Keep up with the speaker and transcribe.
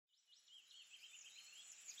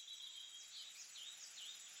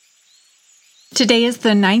Today is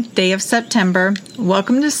the 9th day of September.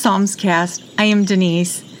 Welcome to Psalmscast. I am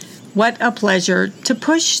Denise. What a pleasure to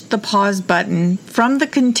push the pause button from the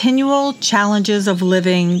continual challenges of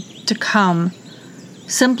living to come.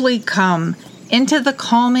 Simply come into the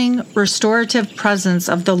calming, restorative presence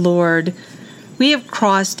of the Lord. We have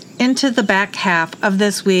crossed into the back half of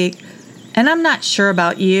this week, and I'm not sure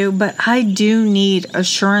about you, but I do need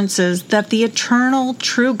assurances that the eternal,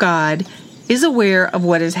 true God is aware of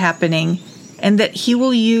what is happening, and that He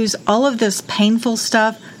will use all of this painful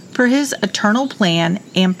stuff for His eternal plan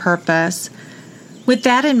and purpose. With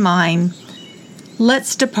that in mind,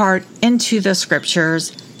 let's depart into the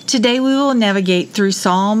Scriptures. Today we will navigate through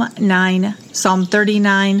Psalm 9, Psalm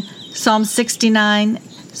 39, Psalm 69,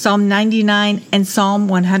 Psalm 99, and Psalm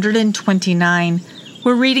 129.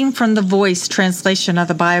 We're reading from the Voice translation of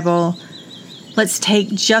the Bible. Let's take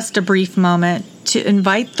just a brief moment to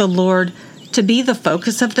invite the Lord to be the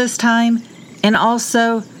focus of this time, and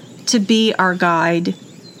also to be our guide.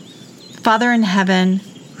 Father in heaven,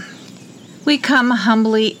 we come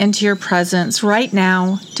humbly into your presence right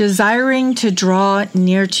now, desiring to draw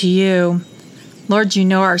near to you. Lord, you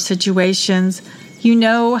know our situations. You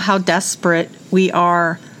know how desperate we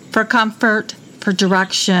are for comfort, for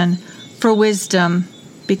direction, for wisdom,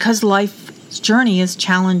 because life's journey is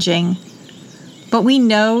challenging. But we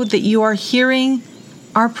know that you are hearing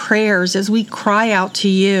our prayers as we cry out to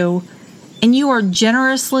you, and you are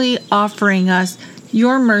generously offering us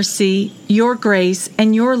your mercy, your grace,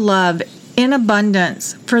 and your love in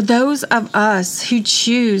abundance for those of us who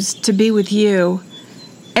choose to be with you.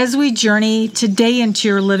 As we journey today into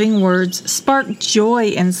your living words, spark joy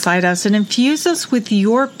inside us and infuse us with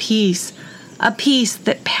your peace, a peace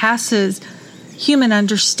that passes human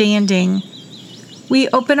understanding. We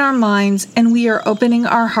open our minds and we are opening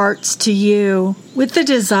our hearts to you with the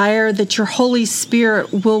desire that your Holy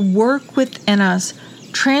Spirit will work within us,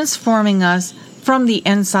 transforming us from the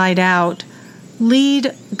inside out.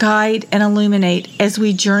 Lead, guide, and illuminate as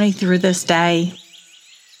we journey through this day.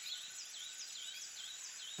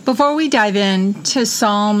 Before we dive into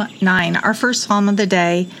Psalm 9, our first psalm of the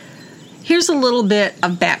day, here's a little bit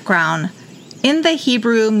of background. In the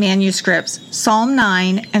Hebrew manuscripts, Psalm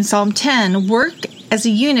 9 and Psalm 10 work as a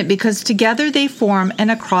unit because together they form an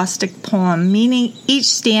acrostic poem, meaning each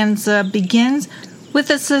stanza begins with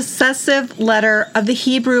a successive letter of the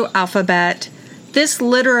Hebrew alphabet. This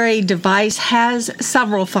literary device has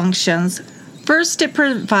several functions. First, it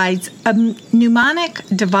provides a mnemonic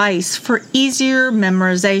device for easier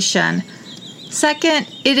memorization. Second,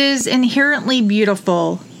 it is inherently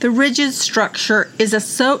beautiful. The rigid structure is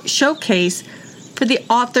a showcase for the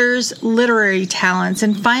author's literary talents.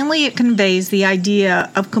 And finally, it conveys the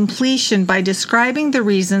idea of completion by describing the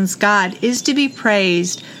reasons God is to be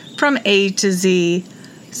praised from A to Z.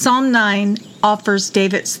 Psalm 9 offers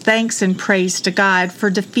David's thanks and praise to God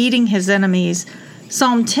for defeating his enemies.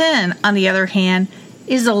 Psalm 10, on the other hand,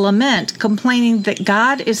 is a lament complaining that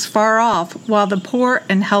God is far off while the poor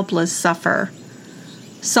and helpless suffer.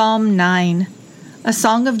 Psalm 9, a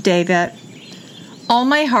song of David. All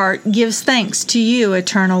my heart gives thanks to you,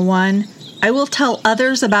 Eternal One. I will tell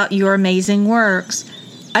others about your amazing works.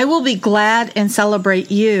 I will be glad and celebrate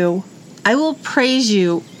you. I will praise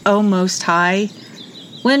you, O Most High.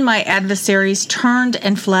 When my adversaries turned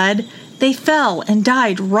and fled, they fell and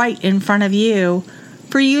died right in front of you,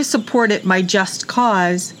 for you supported my just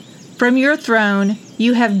cause. From your throne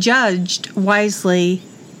you have judged wisely.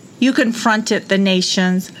 You confronted the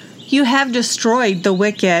nations. You have destroyed the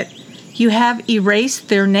wicked. You have erased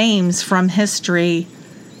their names from history.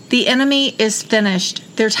 The enemy is finished.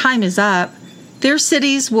 Their time is up. Their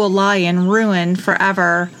cities will lie in ruin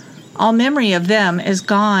forever. All memory of them is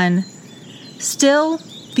gone. Still,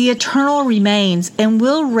 the Eternal remains and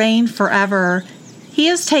will reign forever. He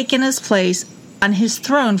has taken his place on his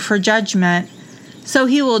throne for judgment, so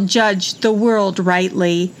he will judge the world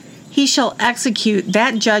rightly. He shall execute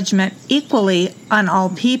that judgment equally on all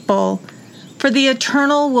people. For the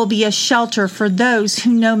Eternal will be a shelter for those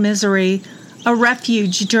who know misery, a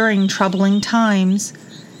refuge during troubling times.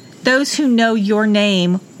 Those who know your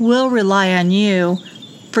name will rely on you,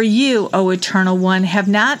 for you, O Eternal One, have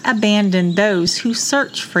not abandoned those who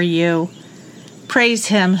search for you. Praise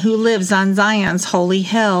him who lives on Zion's holy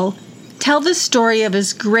hill. Tell the story of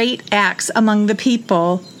his great acts among the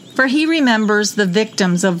people, for he remembers the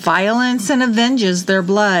victims of violence and avenges their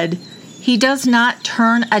blood. He does not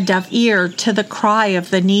turn a deaf ear to the cry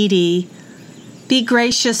of the needy. Be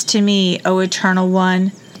gracious to me, O Eternal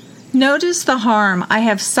One. Notice the harm I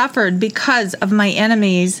have suffered because of my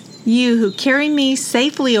enemies. You who carry me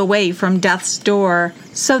safely away from death's door,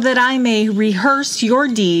 so that I may rehearse your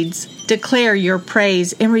deeds, declare your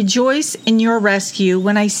praise, and rejoice in your rescue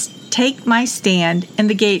when I take my stand in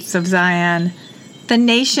the gates of Zion. The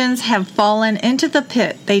nations have fallen into the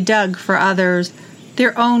pit they dug for others,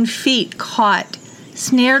 their own feet caught,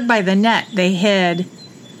 snared by the net they hid.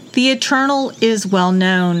 The Eternal is well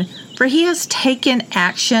known, for he has taken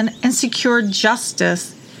action and secured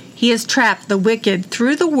justice. He has trapped the wicked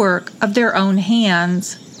through the work of their own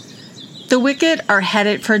hands. The wicked are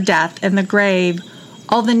headed for death and the grave.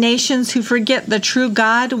 All the nations who forget the true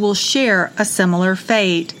God will share a similar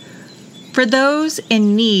fate. For those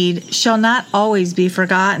in need shall not always be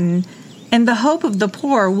forgotten, and the hope of the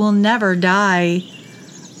poor will never die.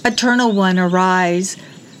 Eternal One, arise.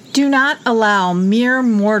 Do not allow mere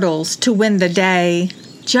mortals to win the day.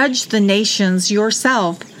 Judge the nations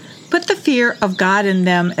yourself. Put the fear of God in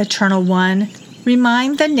them, Eternal One.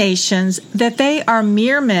 Remind the nations that they are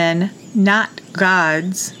mere men, not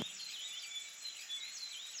gods.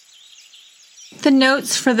 The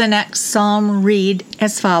notes for the next psalm read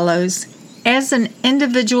as follows. As an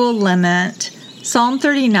individual lament, Psalm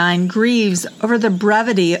 39 grieves over the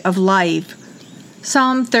brevity of life.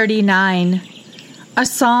 Psalm 39, a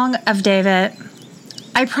song of David.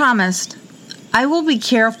 I promised, I will be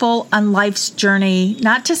careful on life's journey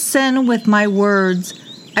not to sin with my words.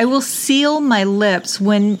 I will seal my lips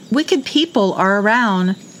when wicked people are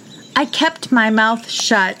around. I kept my mouth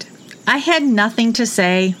shut. I had nothing to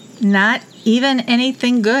say, not even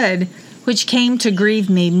anything good, which came to grieve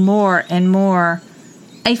me more and more.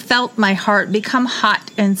 I felt my heart become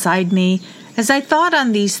hot inside me. As I thought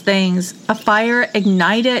on these things, a fire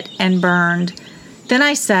ignited and burned. Then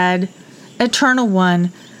I said, Eternal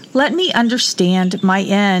One, let me understand my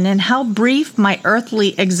end and how brief my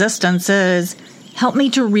earthly existence is. Help me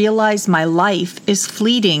to realize my life is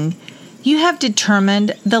fleeting. You have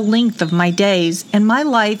determined the length of my days, and my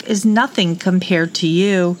life is nothing compared to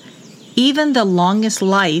you. Even the longest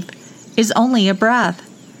life is only a breath.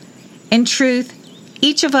 In truth,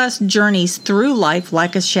 each of us journeys through life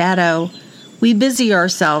like a shadow. We busy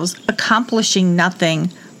ourselves accomplishing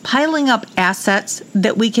nothing, piling up assets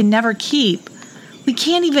that we can never keep. We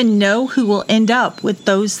can't even know who will end up with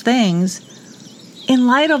those things. In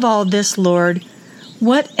light of all this, Lord,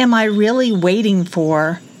 what am I really waiting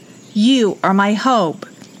for? You are my hope.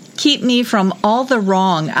 Keep me from all the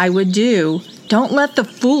wrong I would do. Don't let the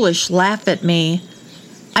foolish laugh at me.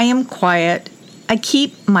 I am quiet. I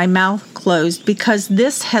keep my mouth closed because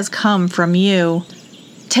this has come from you.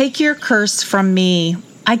 Take your curse from me.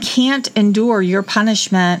 I can't endure your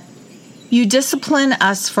punishment. You discipline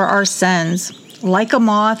us for our sins. Like a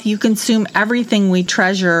moth, you consume everything we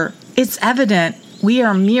treasure. It's evident we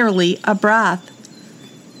are merely a breath.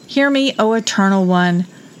 Hear me, O Eternal One.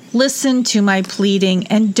 Listen to my pleading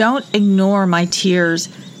and don't ignore my tears,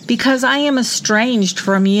 because I am estranged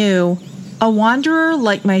from you, a wanderer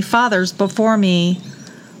like my fathers before me.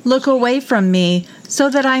 Look away from me so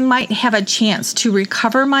that I might have a chance to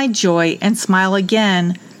recover my joy and smile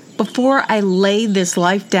again before I lay this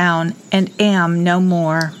life down and am no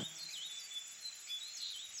more.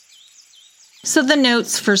 So the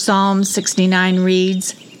notes for Psalm 69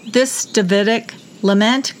 reads, This Davidic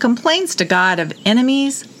lament complains to God of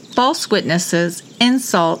enemies, false witnesses,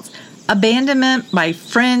 insults, abandonment by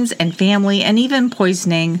friends and family, and even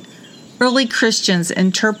poisoning. Early Christians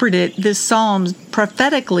interpreted this psalm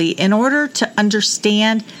prophetically in order to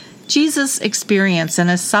understand Jesus' experience in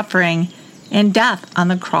his suffering and death on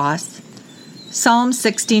the cross. Psalm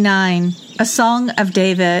 69, a song of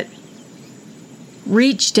David.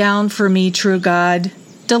 Reach down for me, true God.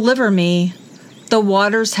 Deliver me. The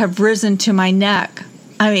waters have risen to my neck.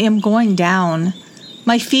 I am going down.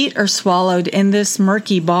 My feet are swallowed in this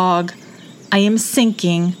murky bog. I am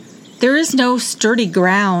sinking. There is no sturdy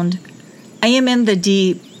ground. I am in the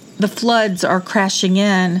deep. The floods are crashing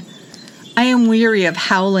in. I am weary of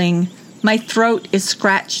howling. My throat is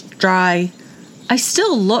scratched dry. I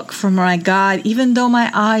still look for my God, even though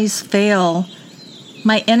my eyes fail.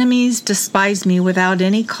 My enemies despise me without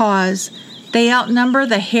any cause. They outnumber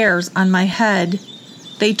the hairs on my head.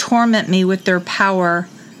 They torment me with their power.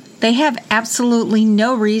 They have absolutely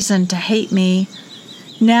no reason to hate me.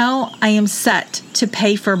 Now I am set to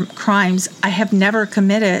pay for crimes I have never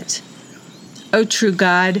committed. O true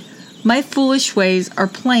God, my foolish ways are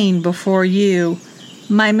plain before you.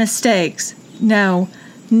 My mistakes, no,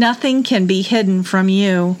 nothing can be hidden from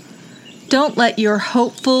you. Don't let your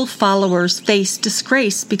hopeful followers face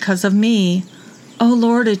disgrace because of me. O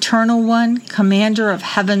Lord, Eternal One, Commander of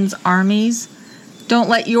heaven's armies, Don't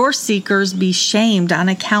let your seekers be shamed on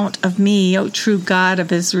account of me, O true God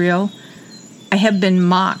of Israel. I have been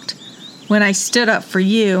mocked. When I stood up for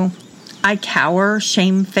you, I cower,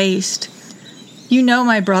 shamefaced. You know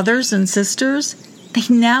my brothers and sisters? They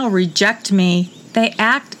now reject me. They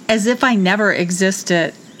act as if I never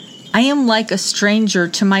existed. I am like a stranger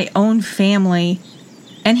to my own family.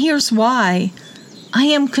 And here's why. I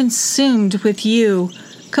am consumed with you,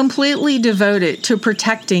 completely devoted to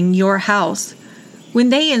protecting your house. When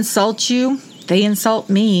they insult you, they insult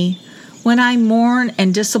me. When I mourn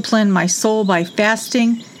and discipline my soul by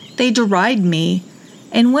fasting, they deride me.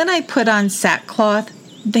 And when I put on sackcloth,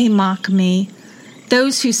 they mock me.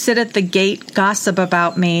 Those who sit at the gate gossip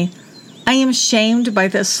about me. I am shamed by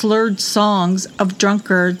the slurred songs of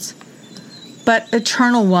drunkards. But,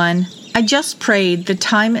 Eternal One, I just prayed the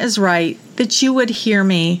time is right that you would hear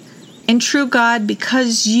me. And true God,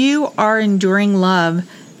 because you are enduring love,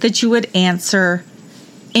 that you would answer.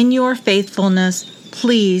 In your faithfulness,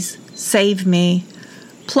 please save me.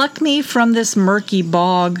 Pluck me from this murky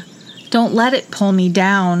bog. Don't let it pull me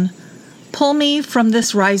down. Pull me from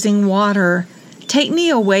this rising water. Take me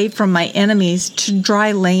away from my enemies to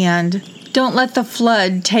dry land. Don't let the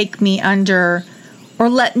flood take me under, or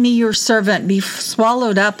let me, your servant, be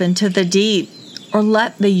swallowed up into the deep, or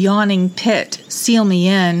let the yawning pit seal me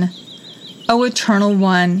in. O Eternal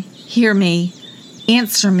One, hear me,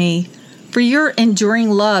 answer me, for your enduring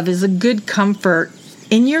love is a good comfort.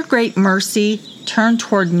 In your great mercy, turn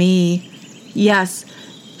toward me. Yes,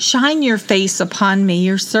 shine your face upon me,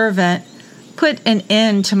 your servant. Put an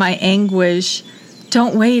end to my anguish.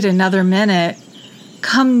 Don't wait another minute.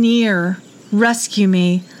 Come near, rescue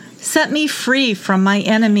me, set me free from my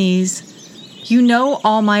enemies. You know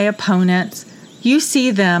all my opponents. You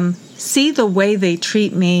see them, see the way they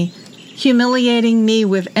treat me, humiliating me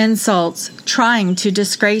with insults, trying to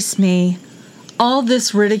disgrace me. All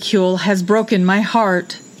this ridicule has broken my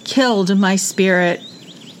heart, killed my spirit.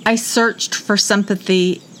 I searched for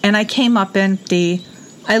sympathy, and I came up empty.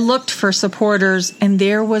 I looked for supporters, and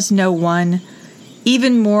there was no one.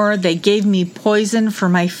 Even more, they gave me poison for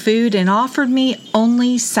my food and offered me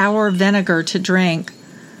only sour vinegar to drink.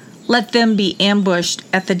 Let them be ambushed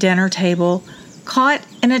at the dinner table, caught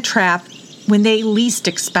in a trap when they least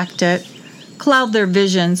expect it. Cloud their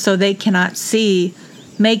vision so they cannot see.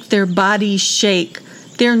 Make their bodies shake,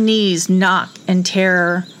 their knees knock in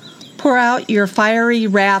terror. Pour out your fiery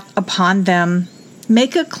wrath upon them.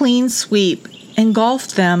 Make a clean sweep. Engulf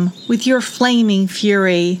them with your flaming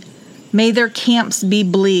fury. May their camps be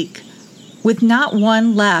bleak, with not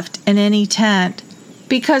one left in any tent,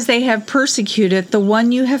 because they have persecuted the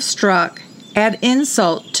one you have struck. Add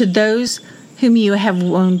insult to those whom you have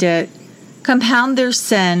wounded. Compound their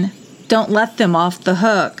sin. Don't let them off the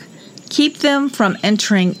hook. Keep them from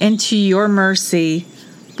entering into your mercy.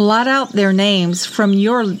 Blot out their names from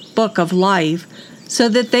your book of life, so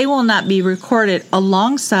that they will not be recorded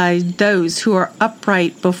alongside those who are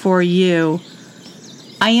upright before you.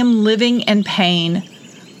 I am living in pain.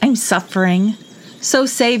 I'm suffering. So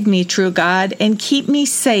save me, true God, and keep me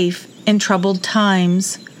safe in troubled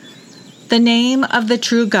times. The name of the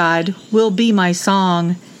true God will be my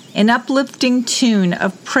song, an uplifting tune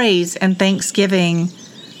of praise and thanksgiving.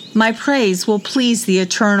 My praise will please the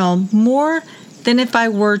Eternal more than if I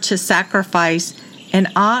were to sacrifice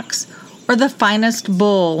an ox or the finest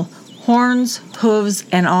bull, horns, hooves,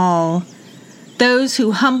 and all. Those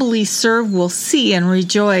who humbly serve will see and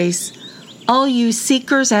rejoice. All you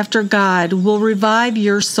seekers after God will revive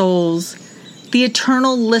your souls. The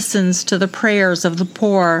Eternal listens to the prayers of the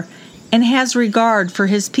poor and has regard for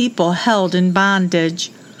his people held in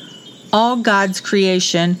bondage. All God's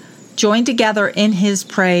creation join together in his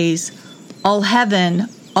praise. All heaven,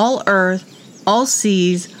 all earth, all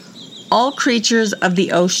seas, all creatures of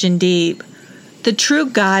the ocean deep. The true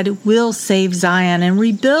God will save Zion and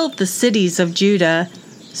rebuild the cities of Judah,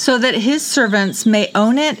 so that his servants may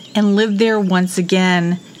own it and live there once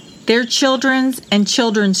again. Their children's and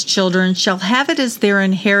children's children shall have it as their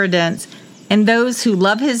inheritance, and those who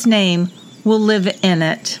love his name will live in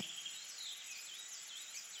it.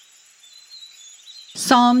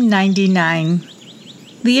 Psalm 99.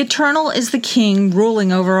 The Eternal is the King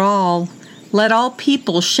ruling over all. Let all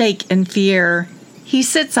people shake in fear. He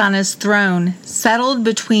sits on his throne, settled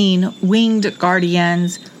between winged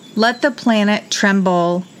guardians. Let the planet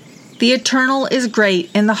tremble. The Eternal is great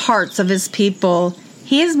in the hearts of his people.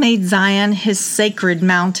 He has made Zion his sacred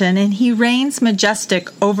mountain, and he reigns majestic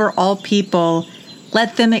over all people.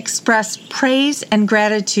 Let them express praise and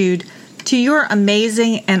gratitude to your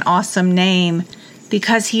amazing and awesome name,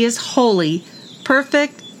 because he is holy,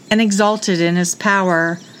 perfect, and exalted in his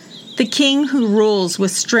power. The king who rules with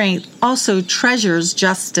strength also treasures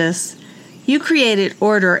justice. You created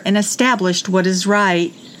order and established what is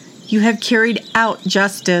right. You have carried out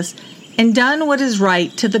justice and done what is right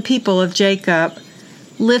to the people of Jacob.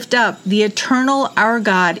 Lift up the eternal our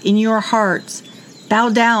God in your hearts. Bow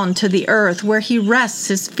down to the earth where he rests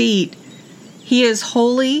his feet. He is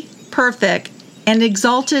holy, perfect, and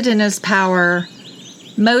exalted in his power.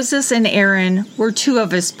 Moses and Aaron were two of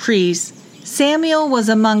his priests. Samuel was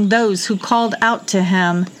among those who called out to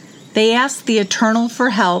him. They asked the Eternal for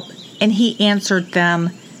help, and he answered them.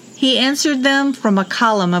 He answered them from a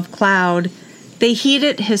column of cloud. They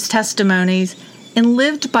heeded his testimonies and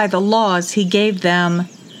lived by the laws he gave them.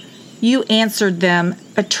 You answered them,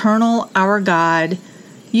 Eternal our God.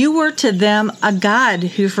 You were to them a God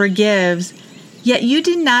who forgives. Yet you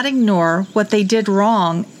did not ignore what they did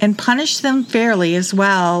wrong and punish them fairly as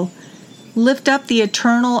well. Lift up the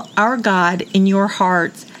Eternal our God in your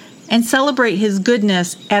hearts and celebrate his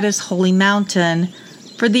goodness at his holy mountain.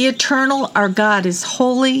 For the Eternal our God is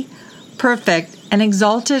holy, perfect, and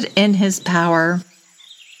exalted in his power.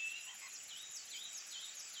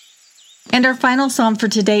 And our final psalm for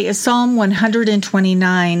today is Psalm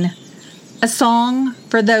 129, a song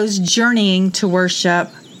for those journeying to worship.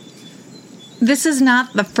 This is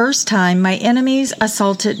not the first time my enemies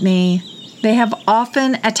assaulted me. They have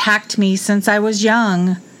often attacked me since I was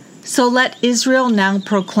young. So let Israel now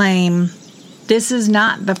proclaim, this is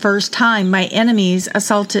not the first time my enemies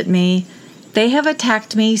assaulted me. They have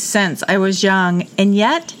attacked me since I was young, and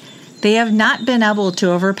yet they have not been able to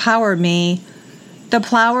overpower me. The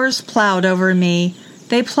plowers plowed over me.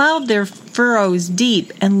 They plowed their furrows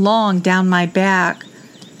deep and long down my back.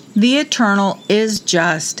 The Eternal is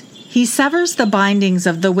just. He severs the bindings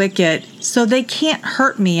of the wicked, so they can't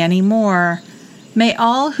hurt me anymore. May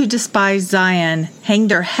all who despise Zion hang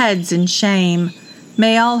their heads in shame.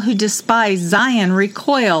 May all who despise Zion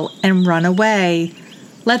recoil and run away.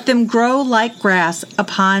 Let them grow like grass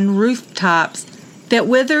upon rooftops, that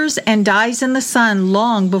withers and dies in the sun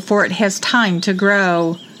long before it has time to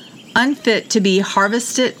grow. Unfit to be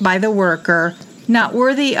harvested by the worker, not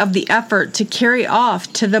worthy of the effort to carry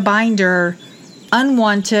off to the binder.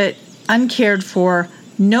 Unwanted, uncared for,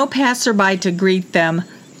 no passerby to greet them,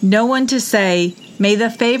 no one to say, may the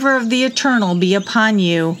favor of the Eternal be upon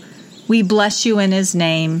you. We bless you in his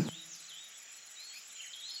name.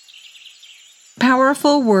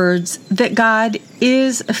 Powerful words that God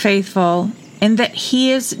is faithful and that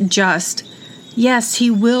he is just. Yes,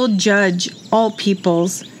 he will judge all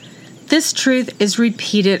peoples. This truth is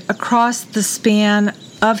repeated across the span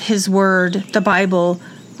of his word, the Bible,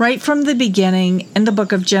 right from the beginning in the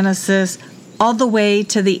book of Genesis all the way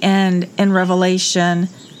to the end in Revelation.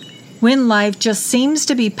 When life just seems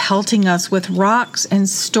to be pelting us with rocks and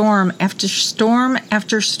storm after storm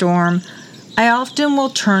after storm, I often will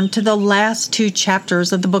turn to the last two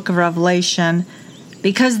chapters of the book of Revelation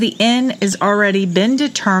because the end has already been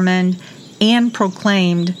determined and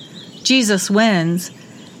proclaimed. Jesus wins,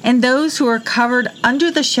 and those who are covered under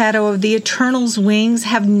the shadow of the Eternal's wings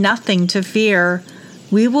have nothing to fear.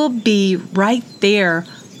 We will be right there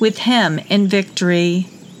with him in victory.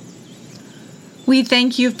 We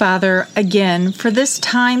thank you, Father, again for this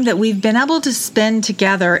time that we've been able to spend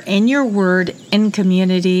together in your word in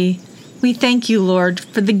community. We thank you, Lord,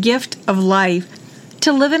 for the gift of life,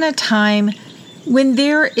 to live in a time when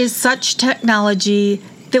there is such technology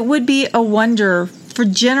that would be a wonder for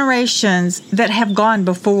generations that have gone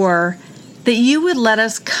before, that you would let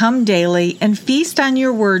us come daily and feast on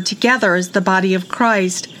your word together as the body of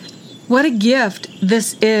Christ. What a gift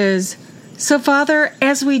this is. So, Father,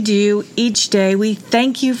 as we do each day, we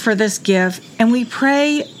thank you for this gift and we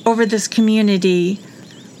pray over this community.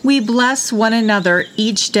 We bless one another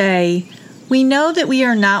each day. We know that we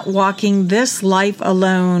are not walking this life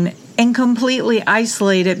alone and completely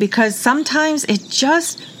isolated because sometimes it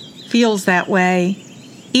just feels that way.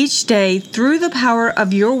 Each day, through the power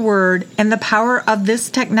of your word and the power of this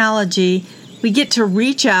technology, we get to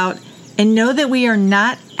reach out and know that we are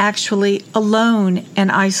not actually alone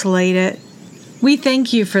and isolated. We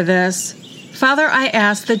thank you for this. Father, I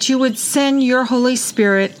ask that you would send your Holy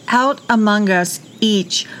Spirit out among us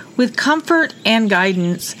each with comfort and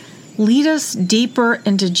guidance. Lead us deeper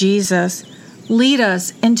into Jesus. Lead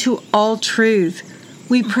us into all truth.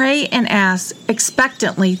 We pray and ask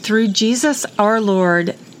expectantly through Jesus our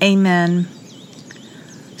Lord. Amen.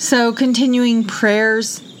 So, continuing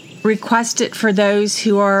prayers requested for those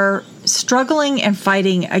who are struggling and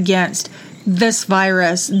fighting against this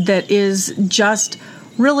virus that is just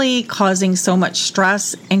really causing so much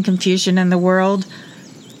stress and confusion in the world.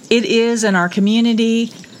 It is in our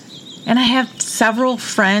community. And I have several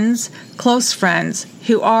friends, close friends,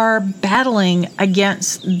 who are battling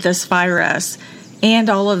against this virus and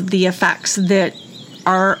all of the effects that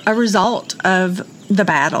are a result of the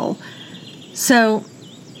battle. So,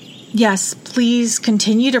 yes, please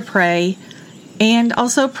continue to pray, and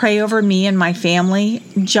also pray over me and my family,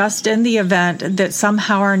 just in the event that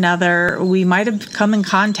somehow or another we might have come in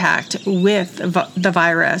contact with the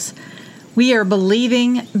virus. We are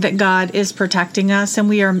believing that God is protecting us, and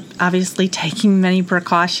we are obviously taking many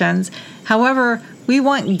precautions. However, we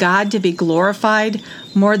want God to be glorified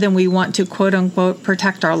more than we want to, quote unquote,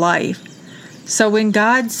 protect our life. So when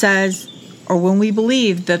God says, or when we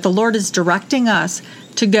believe that the Lord is directing us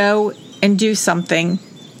to go and do something,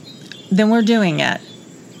 then we're doing it.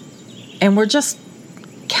 And we're just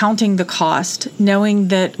counting the cost, knowing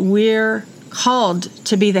that we're called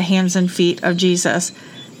to be the hands and feet of Jesus.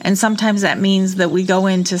 And sometimes that means that we go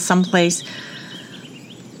into some place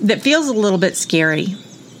that feels a little bit scary,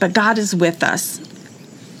 but God is with us.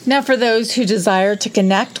 Now, for those who desire to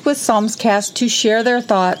connect with Psalmscast, to share their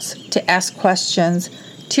thoughts, to ask questions,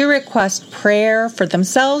 to request prayer for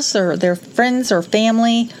themselves or their friends or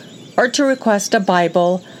family, or to request a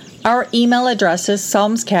Bible, our email address is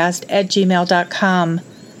psalmscast@gmail.com.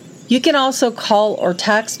 You can also call or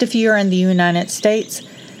text if you are in the United States.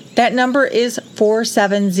 That number is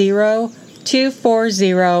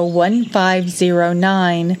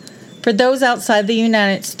 470-240-1509. For those outside the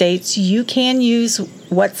United States, you can use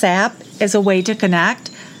WhatsApp as a way to connect.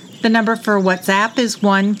 The number for WhatsApp is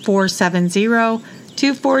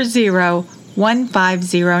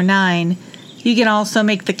 1-470-240-1509. You can also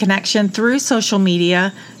make the connection through social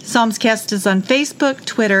media. Psalmscast is on Facebook,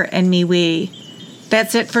 Twitter, and MeWe.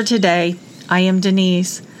 That's it for today. I am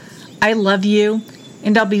Denise. I love you,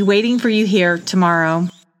 and I'll be waiting for you here tomorrow.